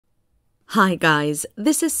Hi guys,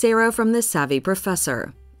 this is Sarah from The Savvy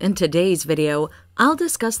Professor. In today's video, I'll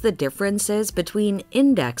discuss the differences between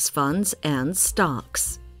index funds and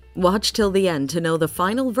stocks. Watch till the end to know the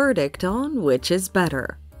final verdict on which is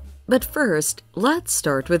better. But first, let's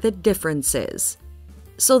start with the differences.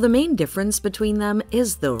 So the main difference between them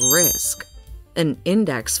is the risk. An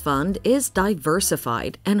index fund is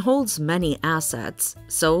diversified and holds many assets,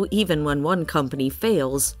 so even when one company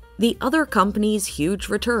fails, the other company's huge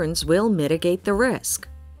returns will mitigate the risk.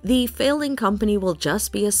 The failing company will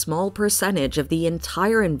just be a small percentage of the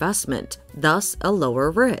entire investment, thus a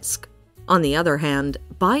lower risk. On the other hand,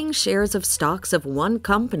 buying shares of stocks of one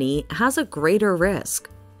company has a greater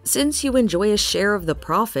risk, since you enjoy a share of the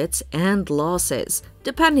profits and losses,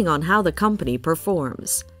 depending on how the company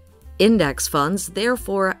performs. Index funds,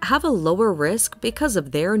 therefore, have a lower risk because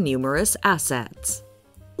of their numerous assets.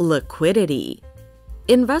 Liquidity.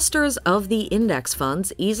 Investors of the index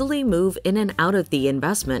funds easily move in and out of the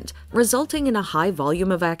investment, resulting in a high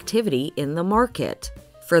volume of activity in the market.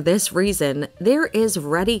 For this reason, there is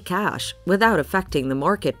ready cash without affecting the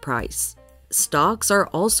market price. Stocks are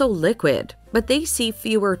also liquid, but they see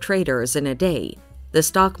fewer traders in a day. The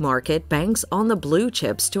stock market banks on the blue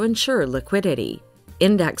chips to ensure liquidity.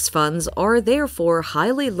 Index funds are therefore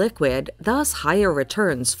highly liquid, thus higher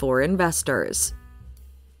returns for investors.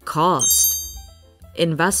 Cost.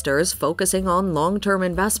 Investors focusing on long-term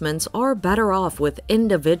investments are better off with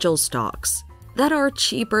individual stocks that are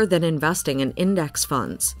cheaper than investing in index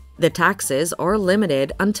funds. The taxes are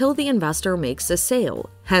limited until the investor makes a sale,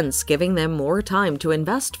 hence giving them more time to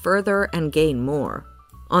invest further and gain more.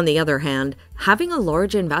 On the other hand, having a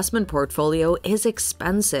large investment portfolio is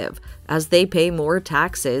expensive, as they pay more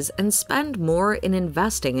taxes and spend more in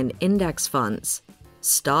investing in index funds.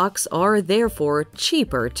 Stocks are therefore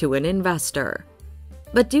cheaper to an investor.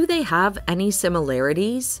 But do they have any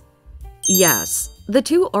similarities? Yes, the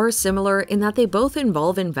two are similar in that they both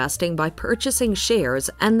involve investing by purchasing shares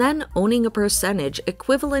and then owning a percentage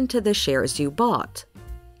equivalent to the shares you bought.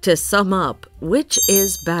 To sum up, which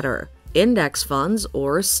is better, index funds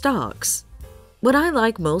or stocks? What I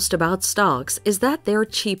like most about stocks is that they're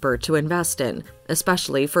cheaper to invest in,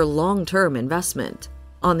 especially for long-term investment.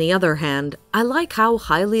 On the other hand, I like how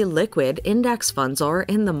highly liquid index funds are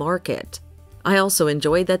in the market. I also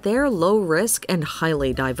enjoy that they're low risk and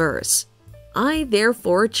highly diverse. I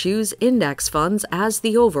therefore choose index funds as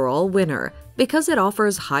the overall winner because it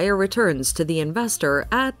offers higher returns to the investor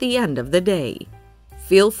at the end of the day.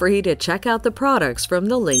 Feel free to check out the products from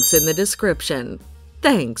the links in the description.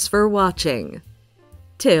 Thanks for watching.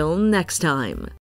 Till next time.